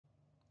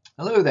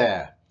Hello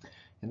there.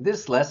 In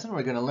this lesson,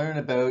 we're going to learn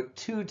about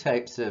two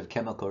types of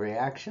chemical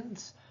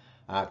reactions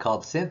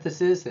called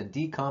synthesis and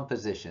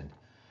decomposition.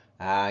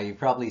 You've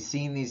probably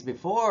seen these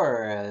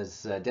before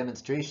as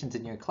demonstrations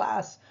in your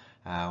class.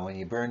 When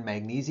you burn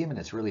magnesium and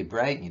it's really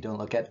bright and you don't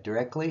look at it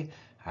directly,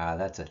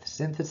 that's a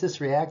synthesis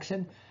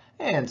reaction.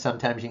 And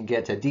sometimes you can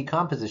get a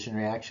decomposition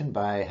reaction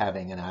by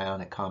having an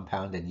ionic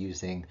compound and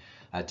using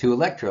two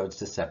electrodes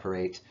to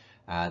separate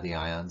the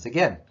ions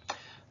again.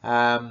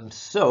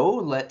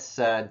 So let's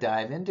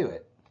dive into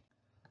it.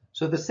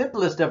 So the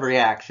simplest of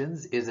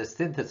reactions is a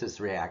synthesis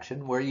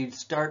reaction where you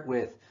start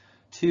with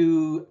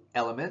two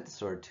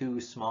elements or two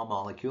small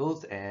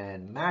molecules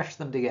and mash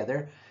them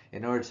together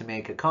in order to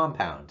make a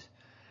compound.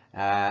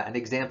 An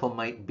example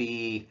might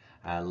be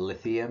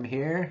lithium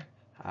here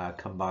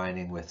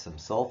combining with some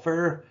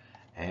sulfur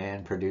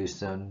and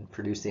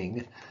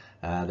producing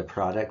the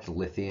product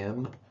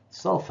lithium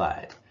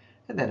sulfide.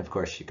 And then of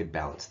course you could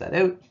balance that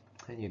out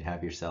and you'd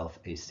have yourself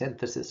a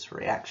synthesis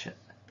reaction.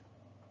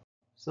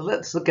 So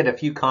let's look at a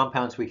few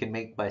compounds we can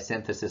make by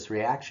synthesis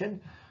reaction.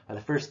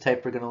 The first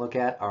type we're going to look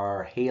at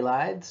are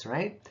halides,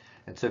 right?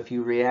 And so if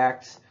you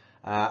react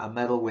a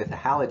metal with a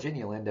halogen,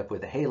 you'll end up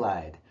with a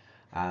halide.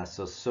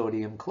 So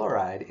sodium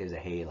chloride is a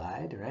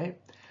halide, right?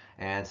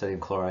 And sodium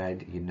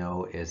chloride, you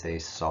know, is a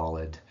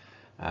solid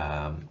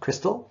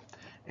crystal.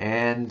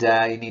 And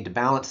you need to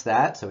balance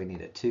that. So we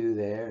need a 2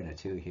 there and a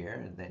 2 here,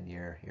 and then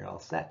you're all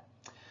set.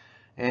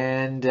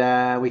 And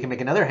we can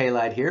make another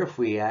halide here if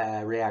we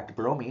react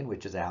bromine,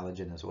 which is a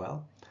halogen as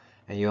well.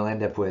 And you'll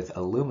end up with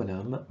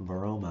aluminum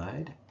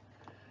bromide.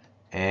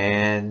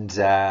 And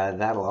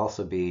that'll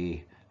also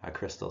be a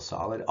crystal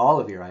solid. All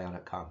of your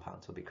ionic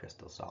compounds will be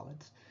crystal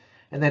solids.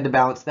 And then to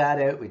balance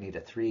that out, we need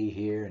a 3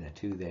 here and a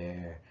 2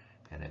 there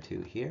and a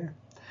 2 here.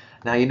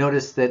 Now you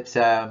notice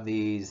that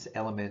these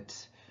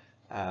element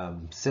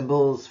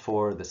symbols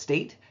for the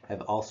state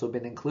have also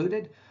been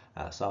included.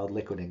 Solid,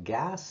 liquid, and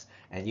gas.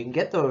 And you can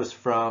get those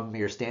from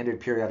your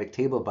standard periodic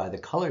table by the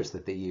colors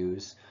that they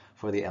use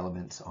for the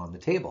elements on the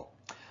table.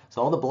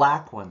 So all the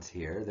black ones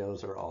here,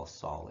 those are all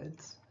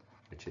solids,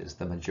 which is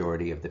the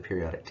majority of the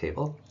periodic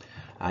table.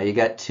 You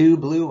got 2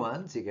 blue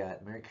ones. You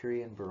got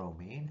mercury and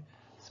bromine.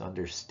 So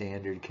under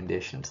standard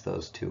conditions,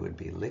 those 2 would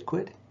be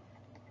liquid.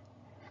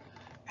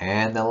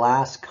 And the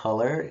last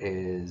color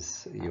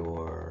is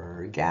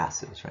your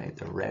gases, right?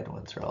 The red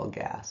ones are all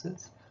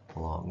gases,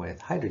 along with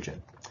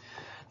hydrogen.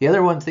 The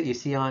other ones that you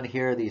see on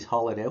here are these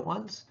hollowed out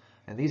ones,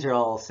 and these are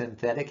all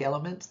synthetic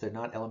elements. They're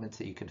not elements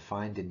that you can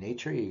find in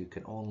nature. You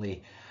can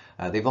only,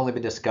 they've only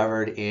been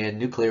discovered in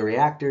nuclear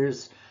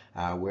reactors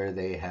where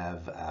they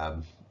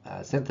have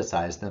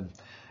synthesized them,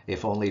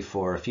 if only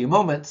for a few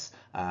moments,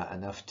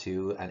 enough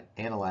to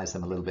analyze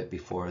them a little bit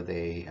before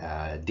they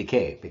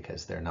decay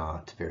because they're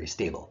not very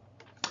stable.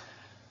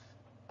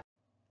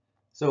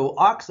 So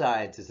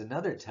oxides is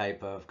another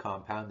type of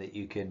compound that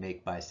you can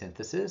make by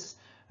synthesis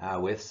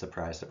with,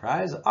 surprise,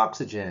 surprise,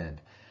 oxygen.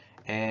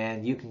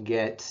 And you can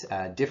get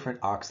different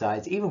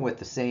oxides even with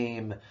the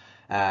same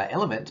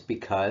element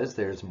because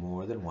there's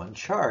more than one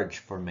charge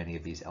for many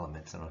of these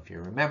elements. I don't know if you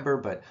remember,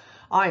 but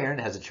iron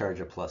has a charge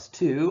of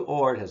 +2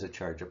 or it has a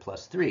charge of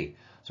 +3.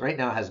 So right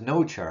now it has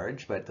no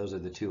charge, but those are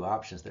the two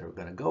options that we're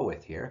going to go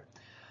with here.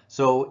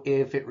 So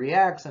if it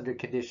reacts under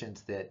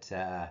conditions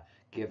that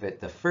give it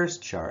the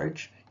first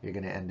charge, you're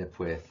going to end up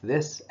with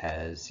this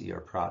as your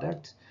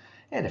product.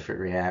 And if it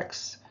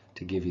reacts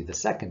to give you the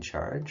second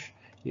charge,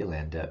 you'll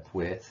end up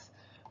with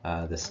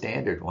the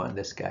standard one,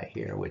 this guy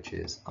here, which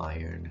is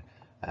iron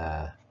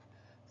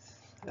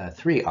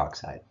 3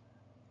 oxide.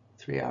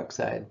 3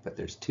 oxide, but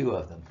there's 2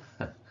 of them.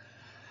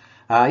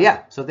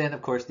 Yeah, so then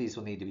of course these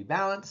will need to be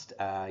balanced.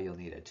 You'll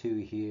need a 2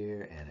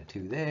 here and a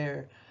 2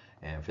 there.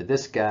 And for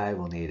this guy,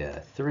 we'll need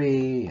a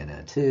 3 and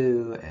a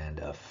 2 and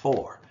a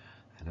 4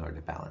 in order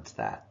to balance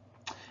that.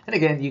 And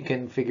again, you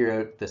can figure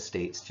out the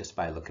states just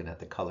by looking at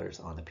the colors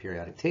on the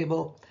periodic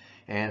table.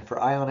 And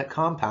for ionic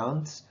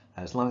compounds,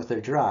 as long as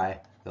they're dry,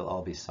 they'll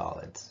all be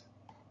solids.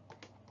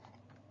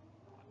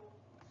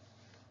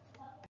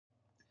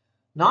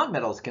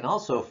 Nonmetals can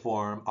also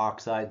form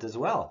oxides as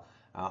well.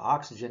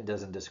 Oxygen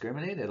doesn't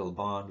discriminate. It'll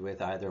bond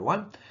with either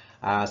one.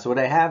 So what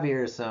I have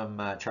here is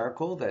some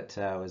charcoal that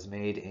was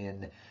made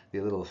in the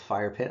little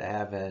fire pit I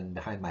have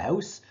behind my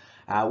house,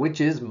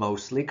 which is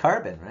mostly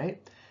carbon,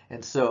 right?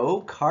 And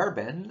so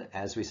carbon,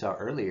 as we saw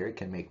earlier,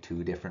 can make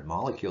 2 different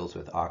molecules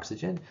with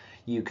oxygen.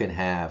 You can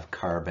have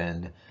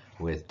carbon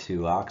with 2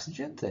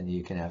 oxygens, and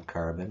you can have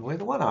carbon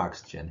with 1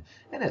 oxygen.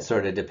 And it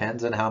sort of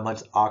depends on how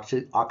much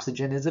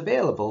oxygen is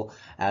available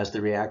as the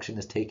reaction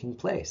is taking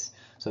place.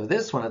 So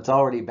this one, it's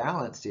already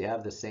balanced. You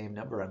have the same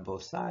number on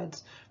both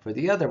sides. For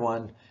the other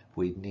one,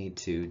 we'd need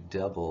to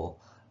double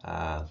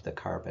the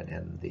carbon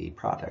in the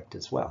product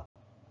as well.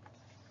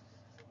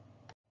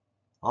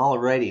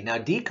 Alrighty, now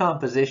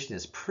decomposition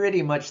is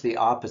pretty much the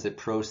opposite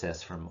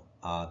process from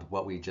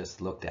what we just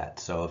looked at.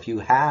 So if you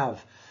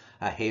have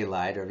a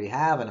halide or if you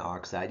have an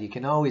oxide, you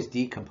can always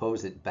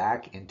decompose it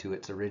back into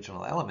its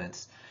original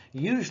elements,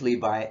 usually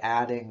by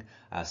adding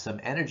some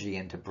energy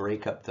in to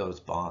break up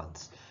those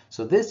bonds.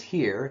 So this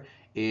here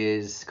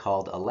is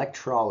called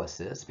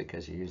electrolysis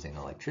because you're using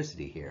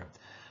electricity here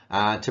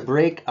to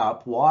break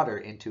up water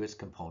into its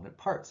component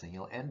parts. And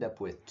you'll end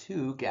up with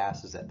two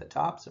gases at the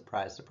top,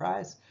 surprise,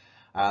 surprise.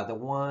 The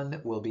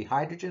one will be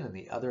hydrogen and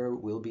the other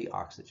will be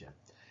oxygen.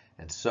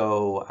 And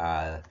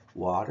so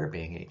water,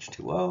 being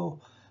H2O,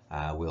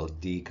 will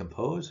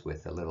decompose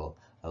with a little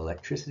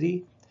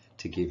electricity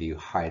to give you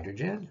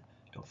hydrogen.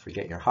 Don't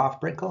forget your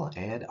Hofbrinkel,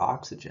 and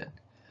oxygen.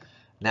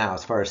 Now,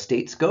 as far as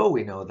states go,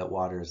 we know that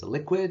water is a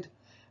liquid,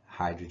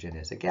 hydrogen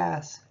is a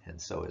gas,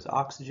 and so is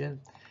oxygen.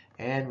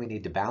 And we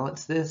need to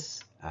balance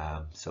this.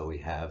 So we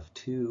have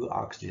two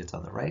oxygens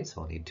on the right,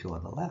 so we'll need two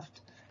on the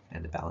left,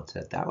 and to balance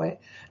it that way.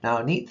 Now,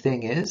 a neat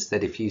thing is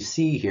that if you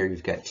see here,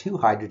 you've got two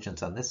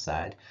hydrogens on this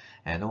side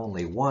and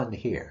only one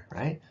here,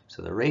 right?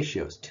 So the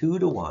ratio is 2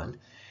 to 1.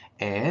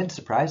 And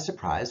surprise,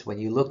 surprise, when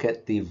you look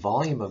at the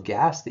volume of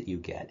gas that you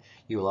get,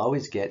 you will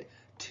always get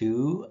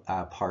 2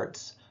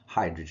 parts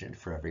hydrogen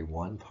for every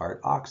 1 part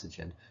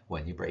oxygen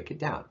when you break it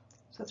down.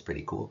 So that's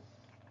pretty cool.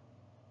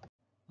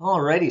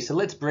 Alrighty, so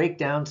let's break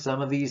down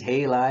some of these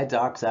halides,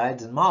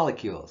 oxides, and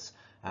molecules.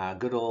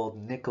 Good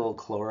old nickel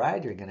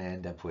chloride, you're going to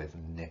end up with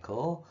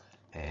nickel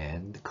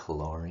and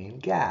chlorine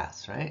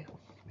gas, right?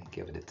 Let me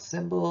give it its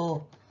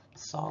symbol,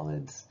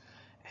 solids,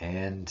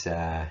 and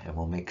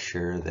we'll make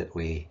sure that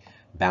we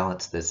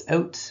balance this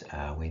out.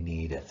 We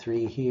need a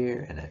 3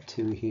 here and a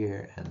 2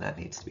 here, and that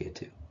needs to be a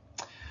 2.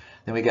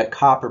 Then we got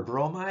copper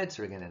bromide,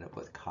 so we're going to end up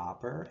with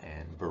copper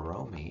and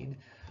bromine.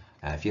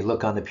 If you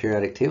look on the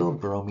periodic table,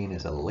 bromine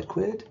is a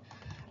liquid,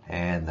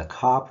 and the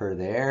copper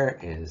there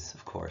is,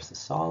 of course, a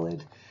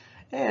solid.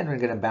 And we're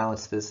going to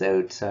balance this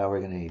out, so we're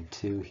going to need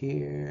 2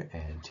 here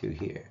and 2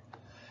 here.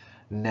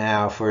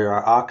 Now for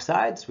our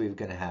oxides, we're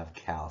going to have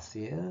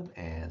calcium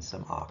and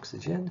some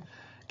oxygen.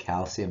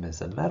 Calcium is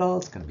a metal,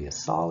 it's going to be a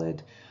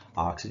solid.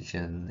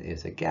 Oxygen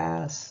is a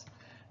gas.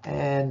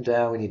 And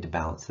we need to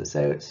balance this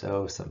out,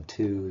 so some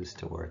 2's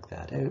to work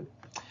that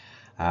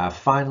out.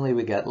 Finally,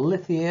 we got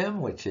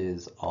lithium, which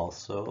is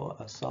also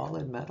a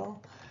solid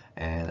metal,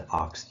 and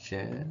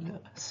oxygen,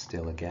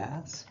 still a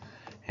gas.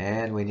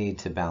 And we need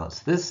to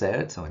balance this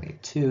out, so we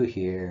need 2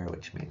 here,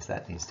 which means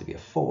that needs to be a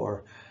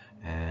 4,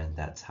 and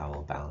that's how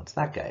we'll balance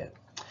that guy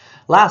out.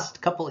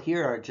 Last couple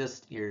here are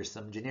just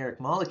some generic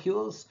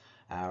molecules.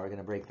 We're going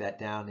to break that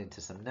down into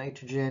some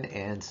nitrogen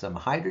and some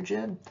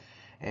hydrogen.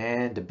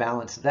 And to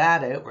balance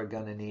that out, we're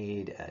going to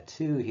need a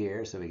 2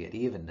 here, so we get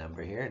even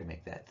number here to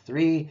make that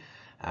 3.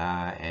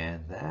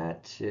 And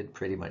that should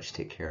pretty much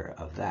take care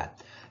of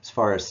that. As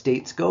far as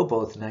states go,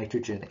 both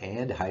nitrogen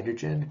and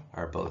hydrogen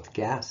are both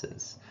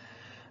gases.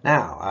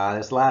 Now,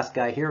 this last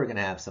guy here, we're going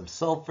to have some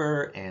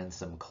sulfur and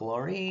some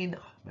chlorine.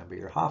 Remember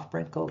your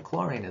Hofbrinkel.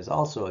 Chlorine is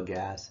also a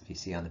gas, if you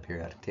see on the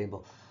periodic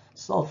table.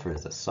 Sulfur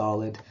is a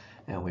solid,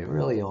 and we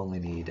really only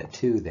need a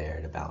 2 there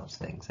to balance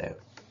things out.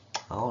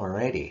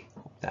 Alrighty,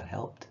 hope that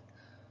helped.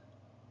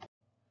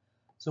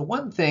 So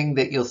one thing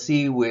that you'll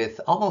see with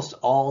almost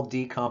all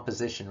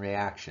decomposition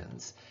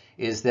reactions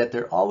is that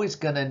they're always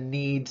going to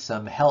need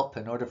some help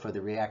in order for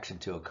the reaction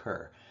to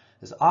occur.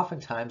 As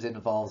oftentimes it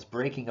involves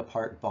breaking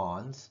apart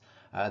bonds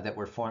that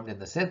were formed in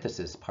the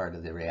synthesis part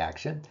of the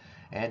reaction.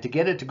 And to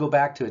get it to go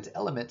back to its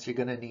elements, you're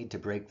going to need to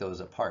break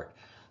those apart.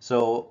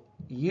 So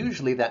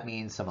usually that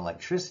means some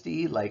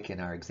electricity, like in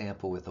our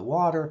example with the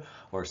water,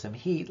 or some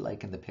heat,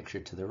 like in the picture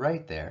to the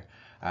right there.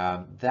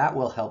 That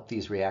will help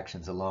these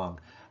reactions along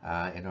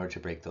in order to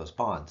break those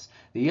bonds.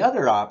 The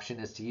other option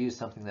is to use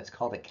something that's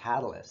called a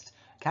catalyst.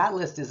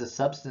 Catalyst is a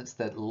substance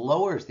that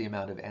lowers the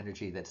amount of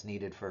energy that's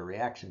needed for a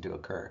reaction to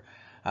occur.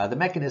 The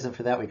mechanism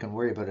for that we can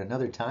worry about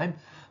another time,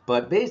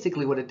 but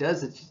basically what it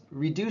does is it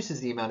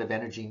reduces the amount of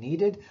energy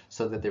needed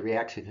so that the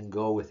reaction can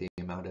go with the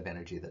amount of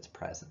energy that's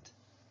present.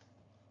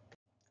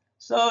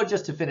 So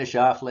just to finish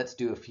off, let's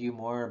do a few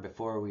more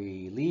before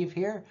we leave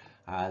here.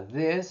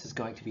 This is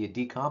going to be a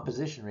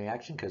decomposition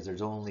reaction because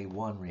there's only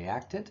one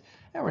reactant,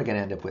 and we're going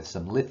to end up with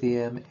some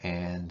lithium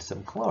and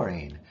some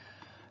chlorine.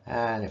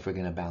 And if we're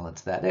going to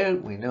balance that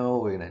out, we know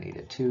we're going to need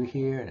a 2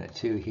 here and a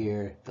 2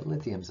 here. The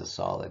lithium's a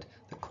solid,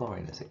 the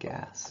chlorine is a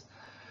gas.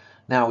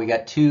 Now we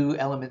got 2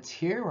 elements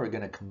here. We're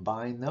going to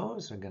combine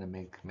those. We're going to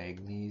make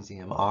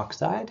magnesium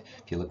oxide.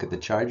 If you look at the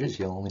charges,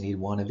 you'll only need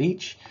 1 of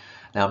each.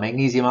 Now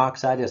magnesium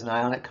oxide is an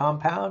ionic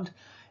compound,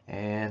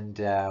 and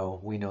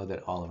we know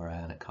that all of our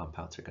ionic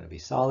compounds are going to be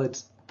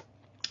solids.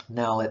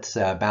 Now let's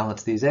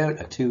balance these out.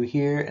 A 2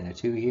 here and a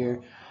 2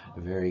 here.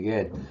 Very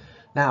good.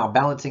 Now,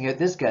 balancing out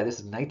this guy, this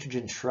is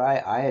nitrogen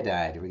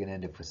triiodide. We're going to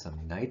end up with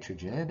some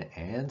nitrogen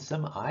and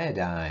some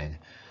iodine.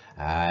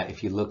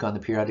 If you look on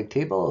the periodic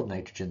table,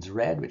 nitrogen's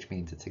red, which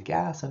means it's a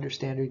gas under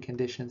standard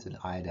conditions, and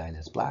iodine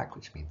is black,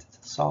 which means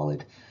it's a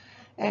solid.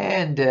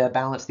 And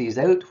balance these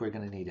out, we're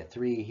going to need a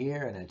 3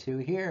 here and a 2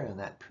 here, and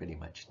that pretty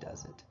much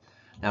does it.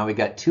 Now, we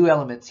got 2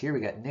 elements here.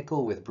 We got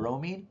nickel with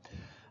bromine.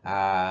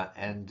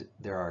 And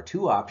there are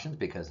 2 options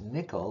because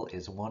nickel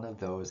is one of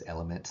those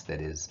elements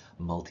that is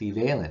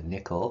multivalent.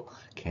 Nickel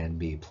can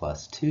be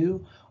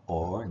 +2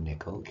 or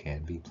nickel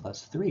can be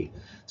 +3.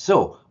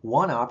 So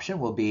one option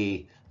will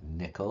be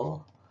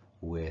nickel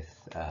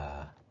with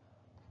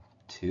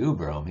 2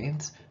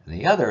 bromines. And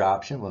the other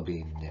option will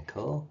be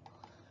nickel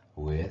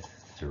with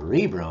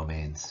 3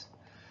 bromines.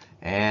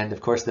 And of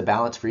course the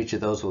balance for each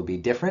of those will be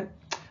different.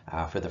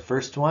 For the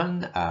first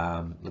one,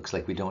 looks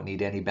like we don't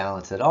need any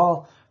balance at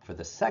all. For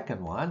the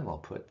second one, we'll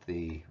put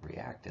the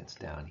reactants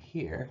down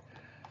here.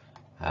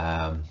 We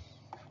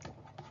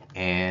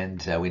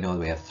know that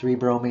we have 3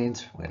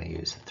 bromines. We're going to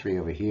use 3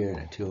 over here and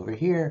a 2 over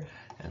here,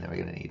 and then we're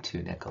going to need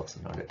 2 nickels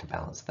in order to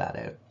balance that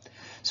out.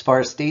 As far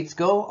as states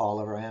go, all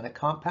of our ionic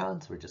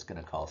compounds we're just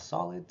going to call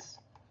solids.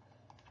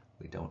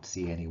 We don't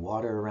see any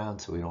water around,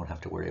 so we don't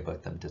have to worry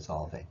about them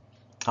dissolving.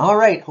 All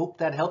right, hope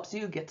that helps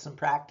you get some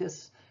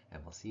practice,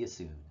 and we'll see you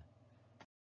soon.